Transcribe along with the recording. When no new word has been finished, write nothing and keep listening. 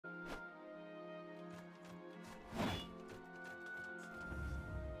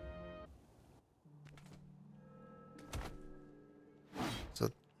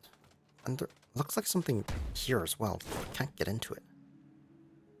And there looks like something here as well. Can't get into it.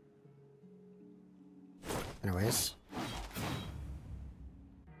 Anyways.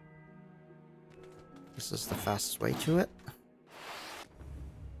 This is the fastest way to it.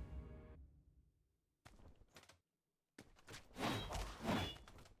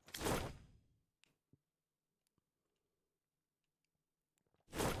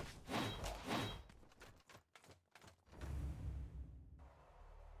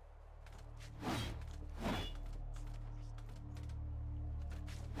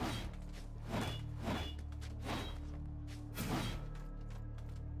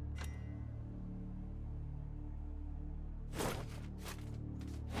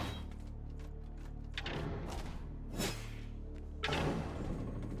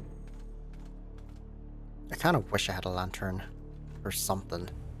 I kind of wish I had a lantern or something.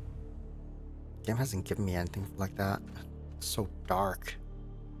 The game hasn't given me anything like that. It's so dark.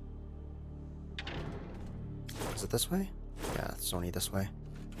 Is it this way? Yeah, it's only this way.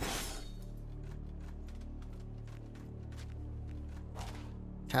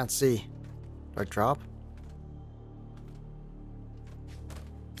 Can't see. Do I drop?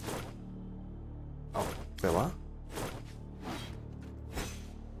 Oh, wait, what?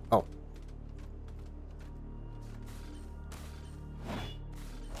 Oh.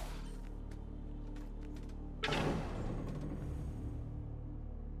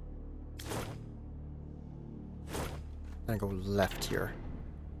 Then I go left here.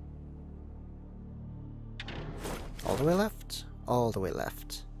 All the way left? All the way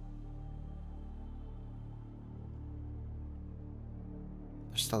left.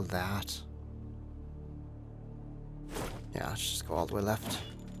 There's still that. Yeah, let's just go all the way left.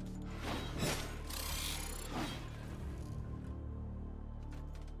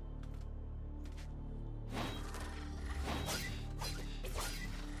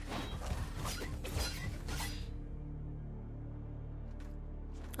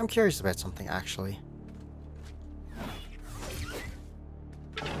 I'm curious about something, actually.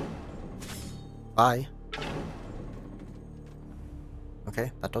 Bye.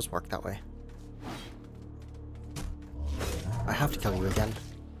 Okay, that does work that way. I have to kill you again.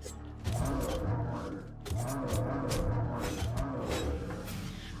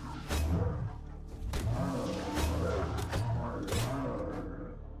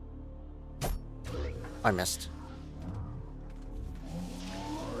 I missed.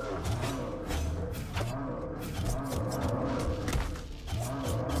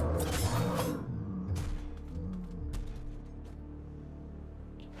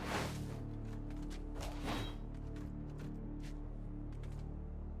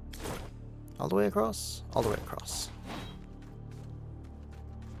 All the way across? All the way across.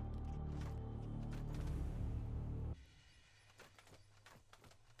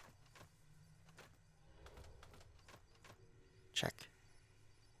 Check.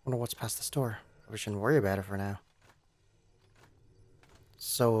 Wonder what's past this door. We shouldn't worry about it for now.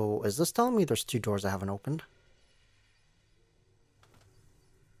 So, is this telling me there's 2 doors I haven't opened?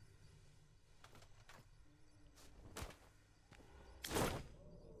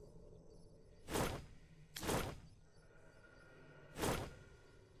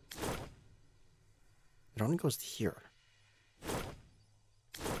 It only goes to here.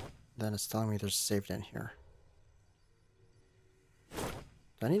 Then it's telling me there's saved in here.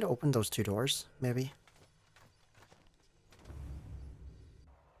 Do I need to open those 2 doors, maybe?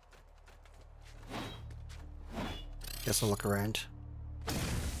 Guess I'll look around.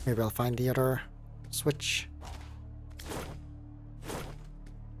 Maybe I'll find the other switch.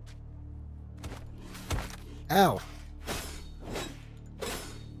 Ow!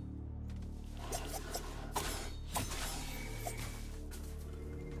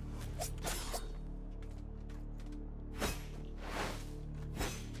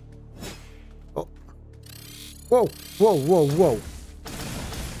 Oh. Whoa! Whoa, whoa, whoa!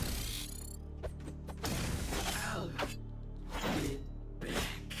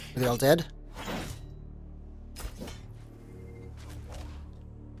 Are they all dead?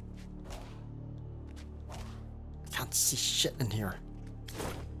 I can't see shit in here.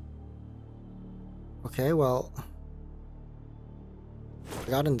 Okay, well... I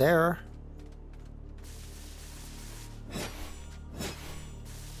got in there.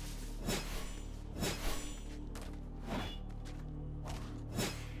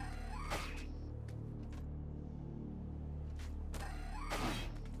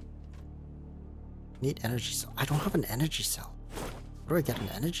 Need energy cell. I don't have an energy cell. Where do I get an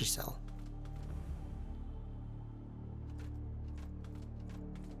energy cell?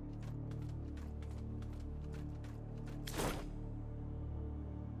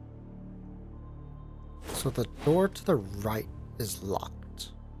 So the door to the right is locked.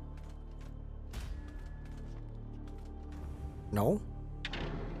 No?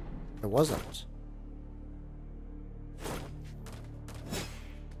 It wasn't.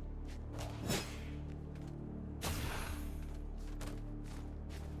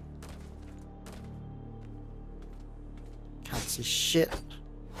 Can't see shit.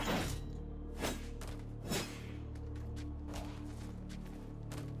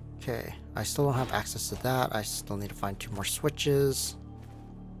 Okay, I still don't have access to that. I still need to find 2 more switches.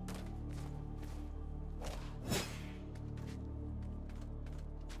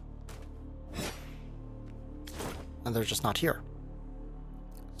 And they're just not here.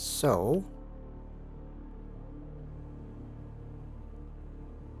 So...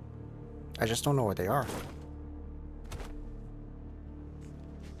 I just don't know where they are.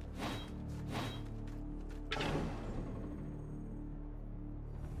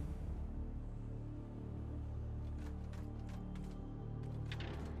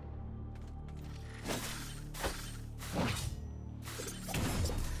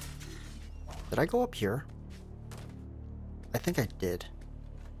 Did I go up here? I think I did.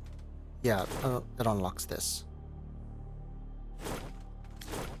 Yeah, it unlocks this.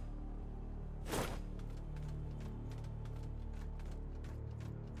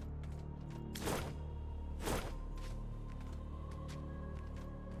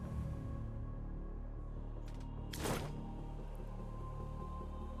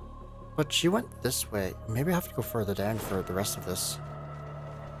 But she went this way. Maybe I have to go further down for the rest of this.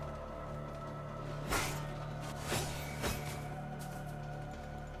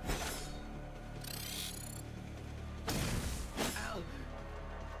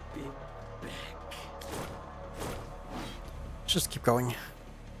 Just keep going.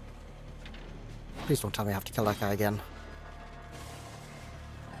 Please don't tell me I have to kill that guy again.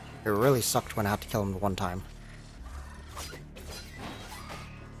 It really sucked when I had to kill him the one time.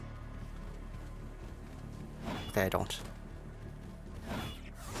 Okay, I don't.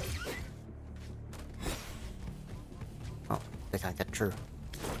 Oh, they can't get through.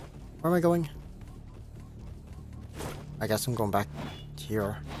 Where am I going? I guess I'm going back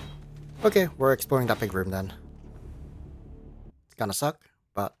here. Okay, we're exploring that big room then. It's gonna suck,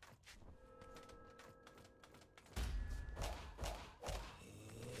 but...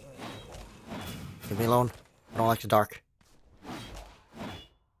 leave me alone. I don't like the dark.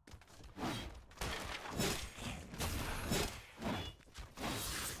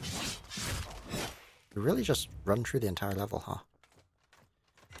 You really just run through the entire level, huh?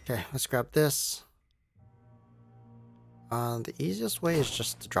 Okay, let's grab this. The easiest way is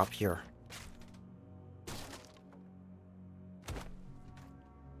just to drop here.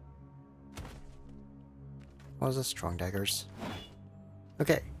 What is this? Strong daggers.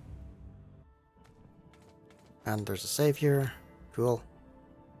 Okay. And there's a save here. Cool.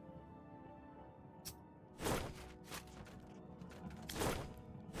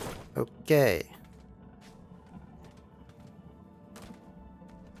 Okay.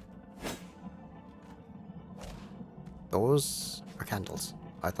 Those are candles.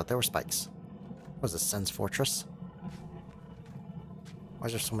 I thought they were spikes. What was this, Sen's Fortress? Why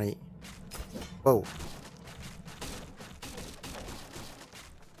is there so many... Whoa.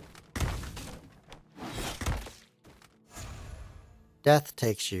 Death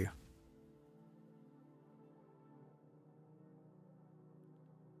takes you.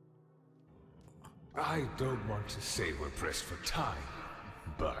 I don't want to say we're pressed for time,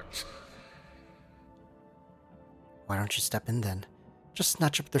 but... Why don't you step in then? Just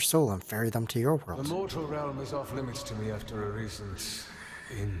snatch up their soul and ferry them to your the world. mortal realm is off limits to me after a recent...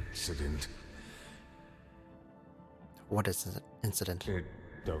 incident. What is an incident?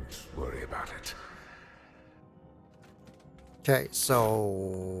 Don't worry about it. Okay,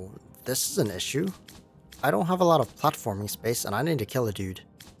 so... this is an issue. I don't have a lot of platforming space and I need to kill a dude.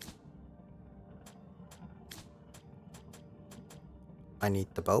 I need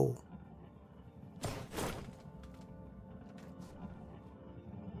the bow.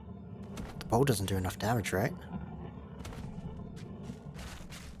 The bow doesn't do enough damage, right?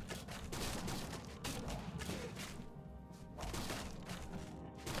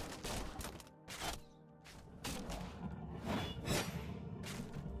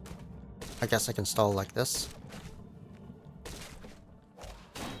 I guess I can stall like this.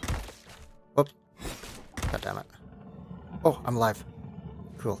 Whoop. God damn it. Oh, I'm alive.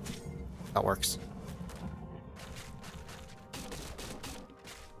 Cool. That works.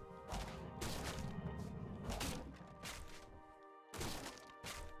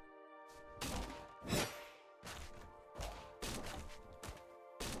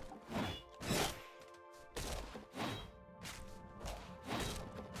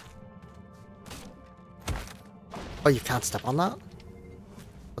 Oh, you can't step on that?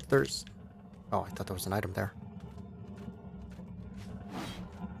 But there's... Oh, I thought there was an item there.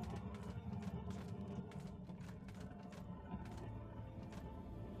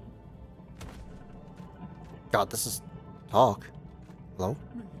 God, this is... Talk. Hello?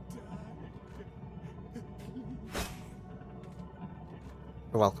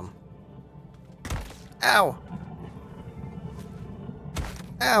 You're welcome. Ow!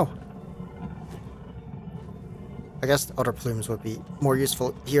 Ow! I guess the other plumes would be more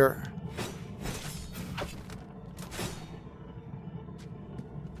useful here.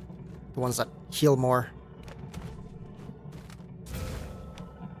 The ones that heal more.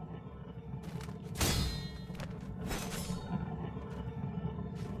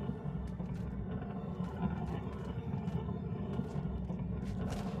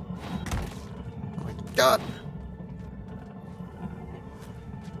 Oh my god!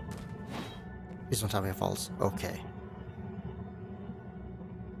 Please don't tell me it falls. Okay.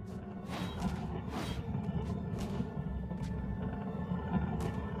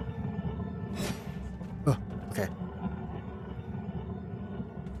 Oh, okay.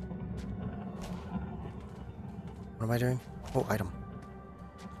 What am I doing? Oh, item.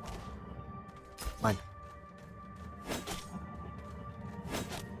 Mine.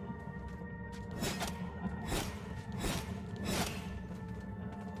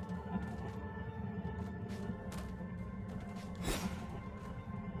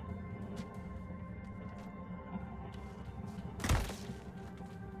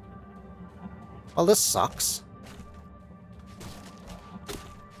 Well, this sucks.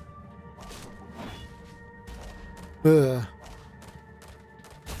 Ugh.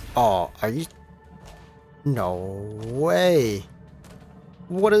 Oh, are you... No way.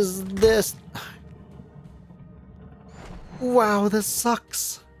 What is this? Wow, this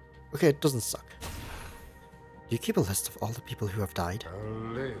sucks. Okay, it doesn't suck. Do you keep a list of all the people who have died? A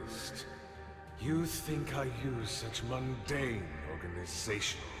list? You think I use such mundane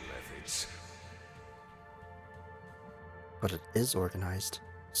organizational methods? But it is organized.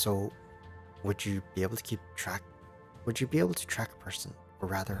 So, would you be able to keep track? Would you be able to track a person? Or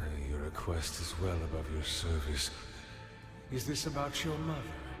rather... Your request is well above your service. Is this about your mother?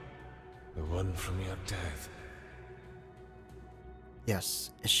 The one from your death?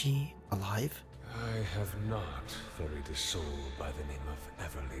 Yes. Is she alive? I have not buried a soul by the name of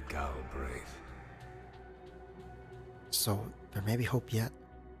Everly Galbraith. So, there may be hope yet.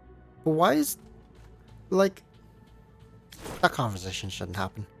 But why is... Like... That conversation shouldn't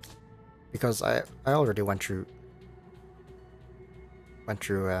happen. Because I already went through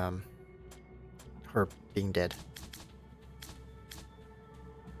her being dead.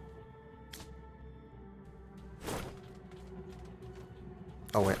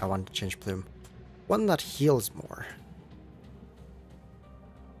 Oh wait, I wanted to change plume. One that heals more.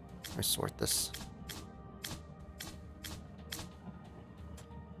 Let me sort this.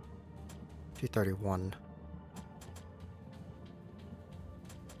 231.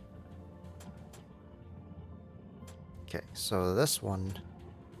 Okay, so this one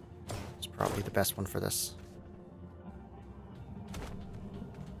is probably the best one for this.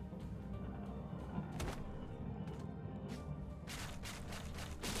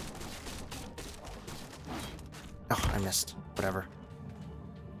 Oh, I missed. Whatever.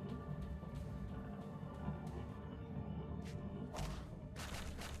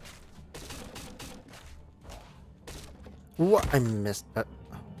 What? I missed.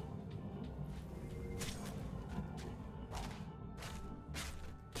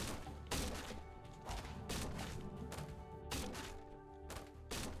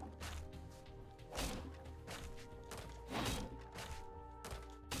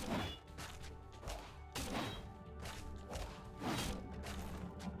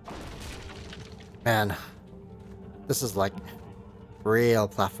 Man, this is like real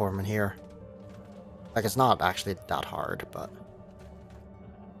platforming here. Like, it's not actually that hard, but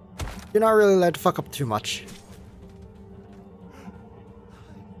you're not really allowed to fuck up too much.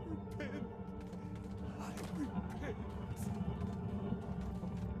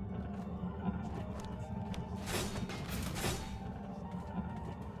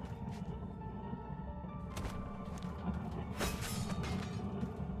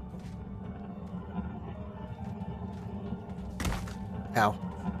 Ow.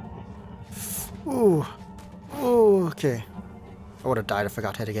 Ooh. Ooh, okay. I would have died if I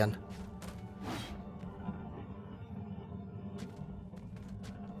got hit again.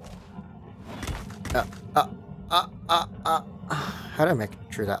 How did I make it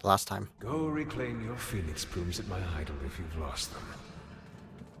through that last time? Go reclaim your phoenix plumes at my idol if you've lost them.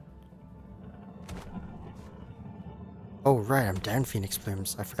 Oh, right, I'm down Phoenix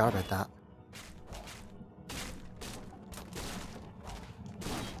Plumes. I forgot about that.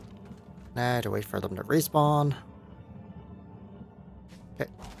 Now to wait for them to respawn.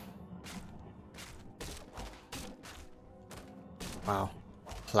 Okay. Wow.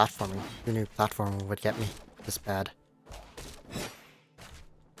 Platforming. Who knew platforming would get me this bad?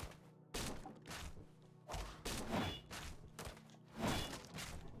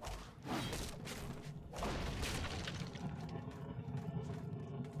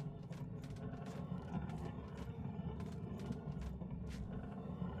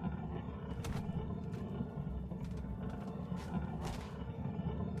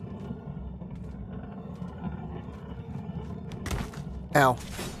 Ow.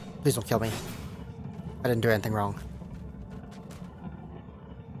 Please don't kill me. I didn't do anything wrong.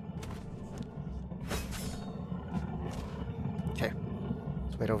 Okay.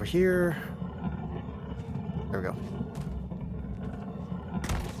 Let's wait over here. There we go.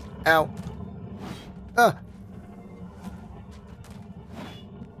 Ow. Ah!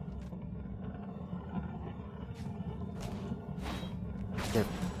 Okay.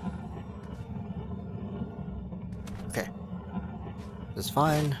 Okay. This is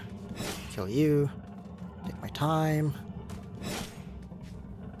fine. Kill you. Take my time.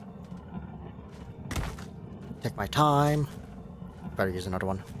 Take my time. Better use another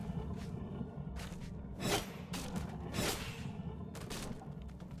one.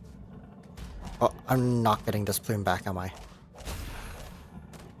 Oh, I'm not getting this plume back, am I?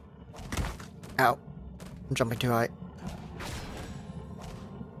 Ow. I'm jumping too high.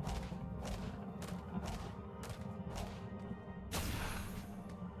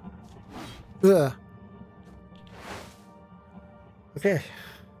 Ugh. Okay.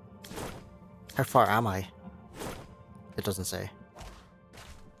 How far am I? It doesn't say.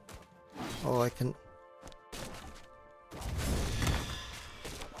 Oh, I can...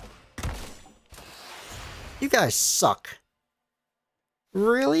 You guys suck.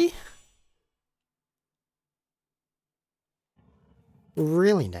 Really?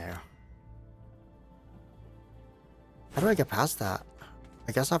 Really now? How do I get past that?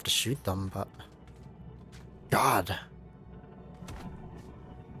 I guess I have to shoot them, but... God.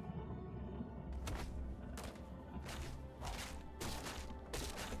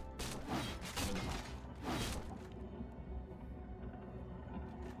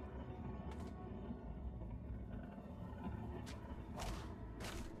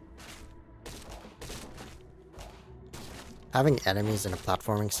 Having enemies in a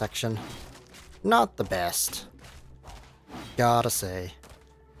platforming section, not the best. Gotta say.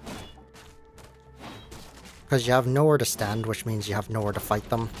 Because you have nowhere to stand, which means you have nowhere to fight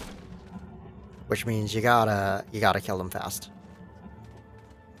them. Which means you gotta kill them fast.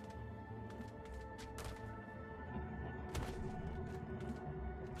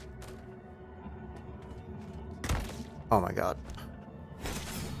 Oh my god.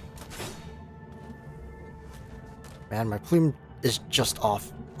 Man, my plume is just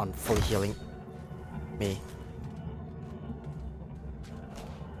off on fully healing me.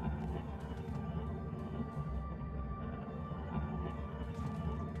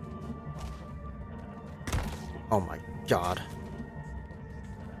 Oh my god.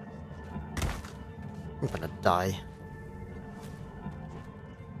 I'm gonna die.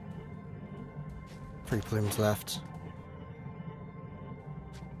 3 plumes left.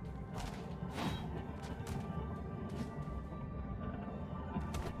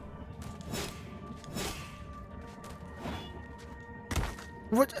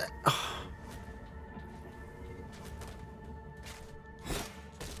 What?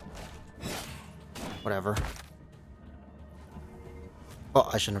 Whatever. Oh,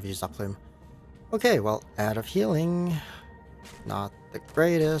 I shouldn't have used that plume. Okay, well, out of healing. Not the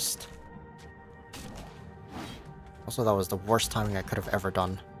greatest. Also, that was the worst timing I could have ever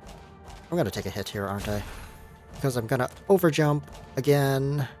done. I'm gonna take a hit here, aren't I? Because I'm gonna overjump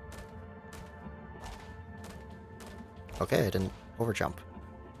again. Okay, I didn't overjump.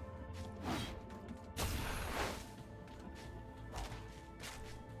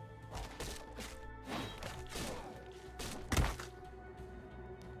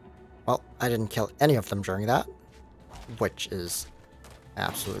 Well, I didn't kill any of them during that, which is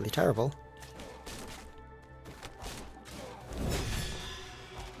absolutely terrible.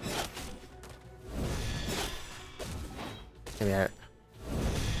 Give me out.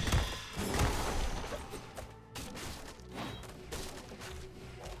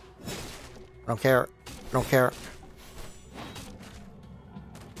 I don't care. I don't care.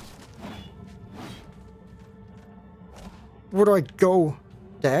 Where do I go?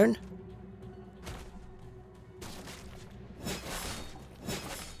 Down?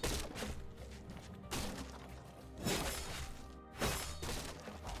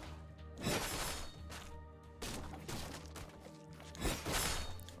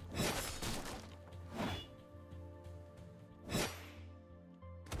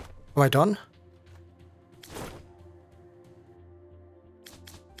 Am I done?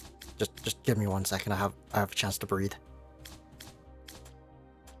 Just give me 1 second. I have a chance to breathe.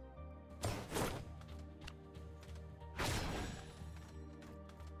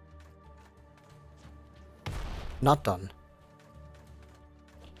 Not done.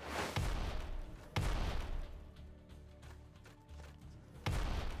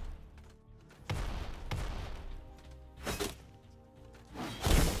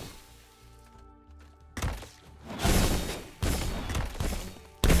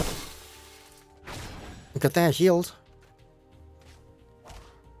 Good thing I healed.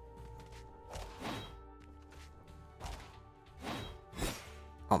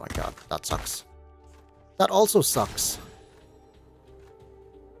 Oh my god, that sucks. That also sucks.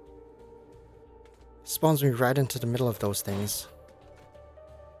 Spawns me right into the middle of those things.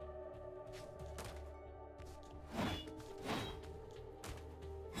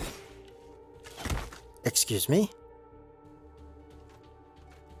 Excuse me?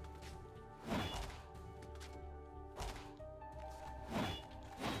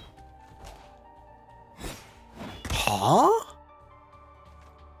 Huh?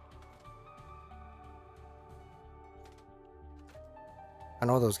 I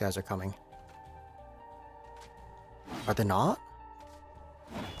know those guys are coming. Are they not?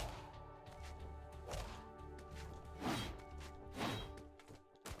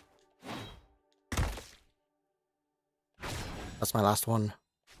 That's my last one.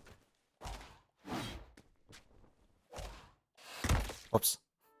 Whoops.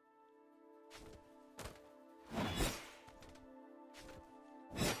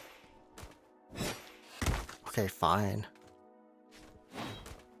 Okay, fine.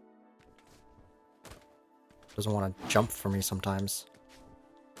 Doesn't want to jump for me sometimes.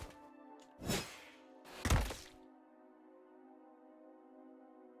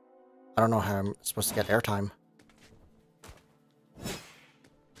 I don't know how I'm supposed to get airtime.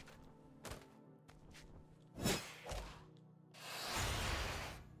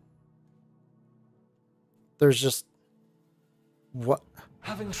 There's just... What?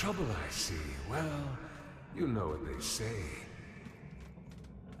 Having trouble, I see. Well, you know what they say.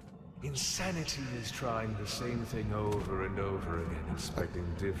 Insanity is trying the same thing over and over again, expecting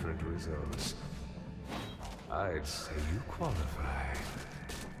different results. I'd say you qualify.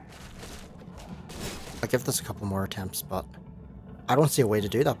 I'll give this a couple more attempts, but I don't see a way to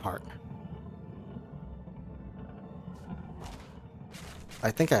do that part. I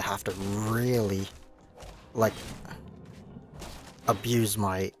think I have to really, like, abuse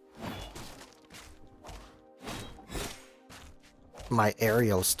my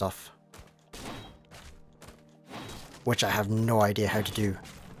aerial stuff, which I have no idea how to do.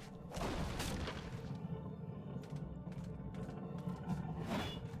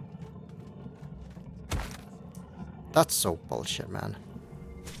 That's so bullshit, man.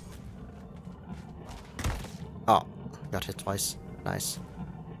 Oh, got hit twice. Nice.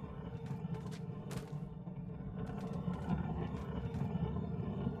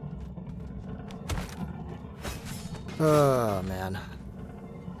 Oh, man.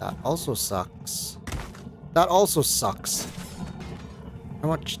 That also sucks. That also sucks. How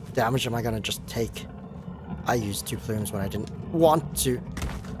much damage am I gonna just take? I used 2 plumes when I didn't want to.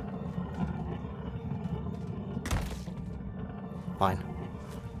 Fine.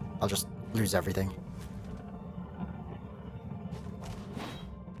 I'll just lose everything.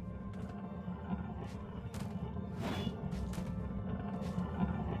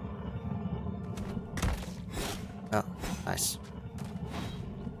 Oh, nice.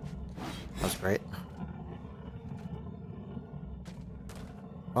 That was great.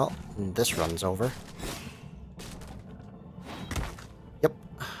 Well, this run's over. Yep.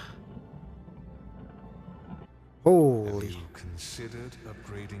 Holy. Have you considered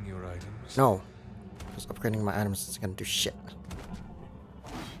upgrading your items? No. Because upgrading my items is gonna do shit.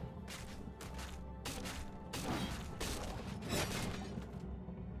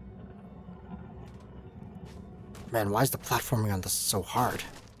 Man, why is the platforming on this so hard?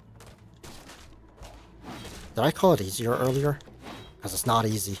 Did I call it easier earlier? Because it's not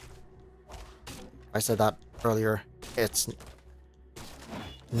easy. I said that earlier. It's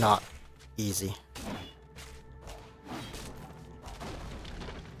not easy.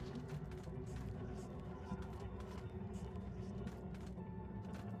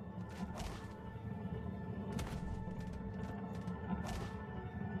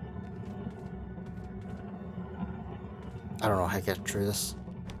 I don't know how to get through this.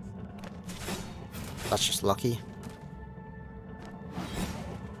 That's just lucky.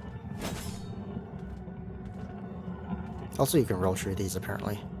 Also, you can roll through these,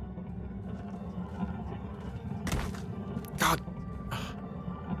 apparently.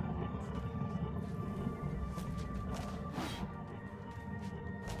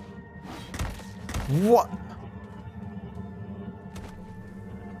 What?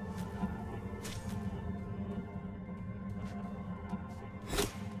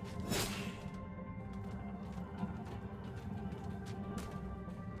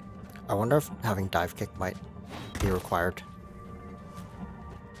 I wonder if having dive kick might be required.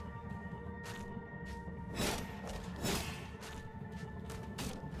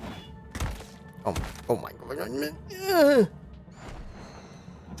 Oh my god.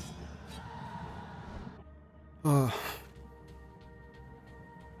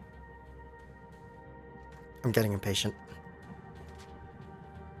 I'm getting impatient.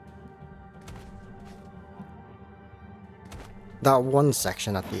 That one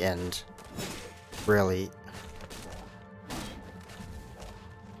section at the end really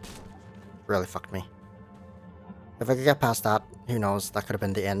fucked me. If I could get past that, who knows, that could have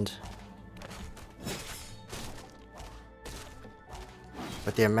been the end.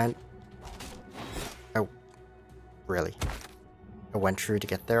 But the amount I went through to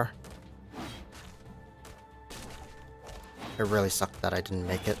get there, it really sucked that I didn't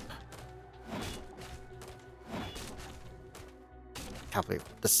make it. Can't believe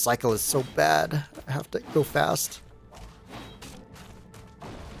the cycle is so bad. I have to go fast.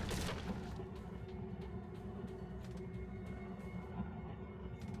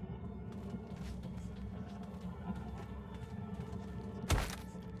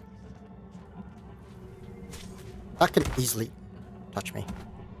 That can easily touch me.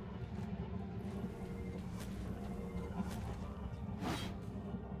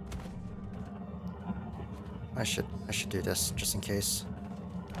 I should do this just in case.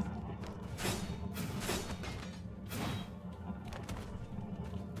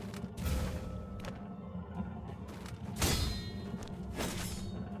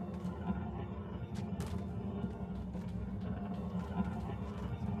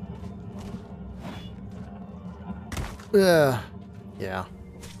 Yeah.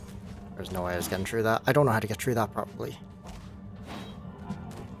 There's no way I was getting through that. I don't know how to get through that properly.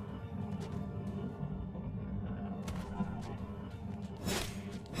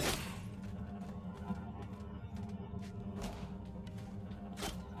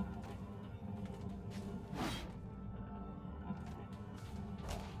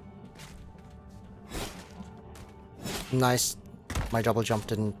 Nice. My double jump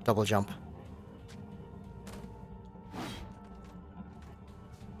didn't double jump.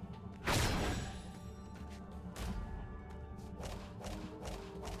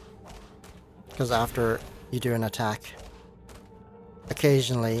 Because after you do an attack,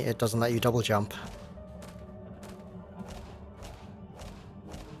 occasionally it doesn't let you double jump.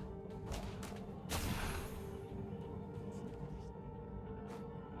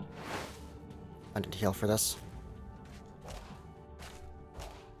 I need to heal for this.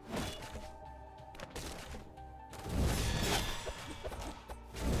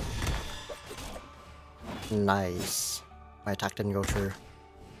 Nice. My attack didn't go through.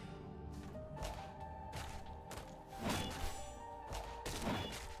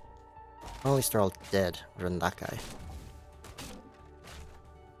 Well, at least they're all dead, other than that guy.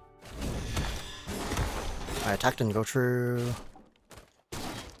 My attack didn't go through.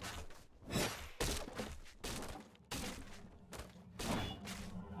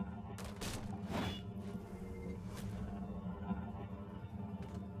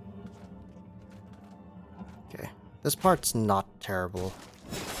 Okay, this part's not terrible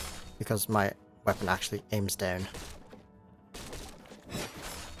because my weapon actually aims down.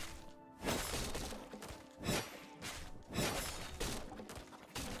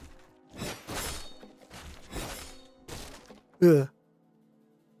 Ugh.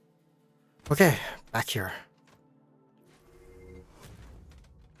 Okay, back here.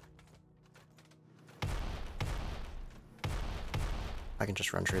 I can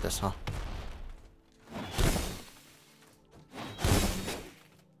just run through this, huh?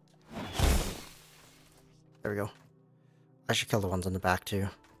 There we go. I should kill the ones in the back too.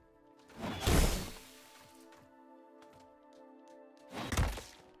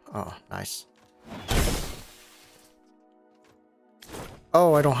 Oh, nice.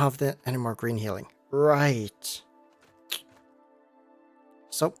 Oh, I don't have any more green healing. Right.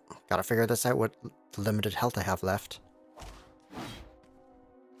 So, gotta figure this out with the limited health I have left.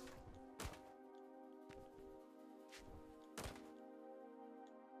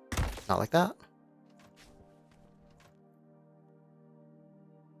 Not like that.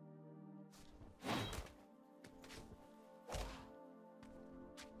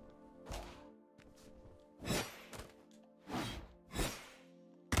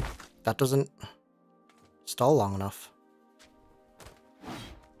 That doesn't stall long enough.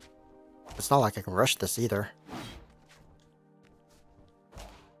 It's not like I can rush this either.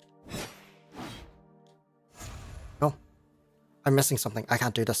 No. I'm missing something. I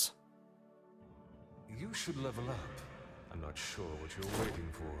can't do this. You should level up. I'm not sure what you're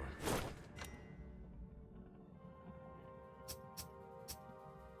waiting for.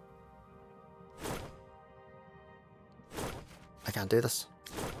 I can't do this.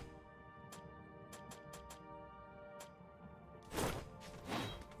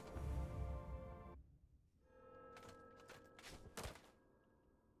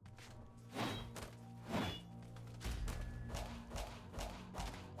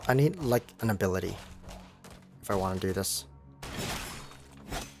 I need, like, an ability if I want to do this.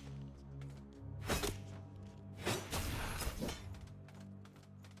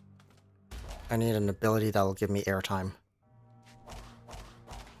 I need an ability that will give me airtime.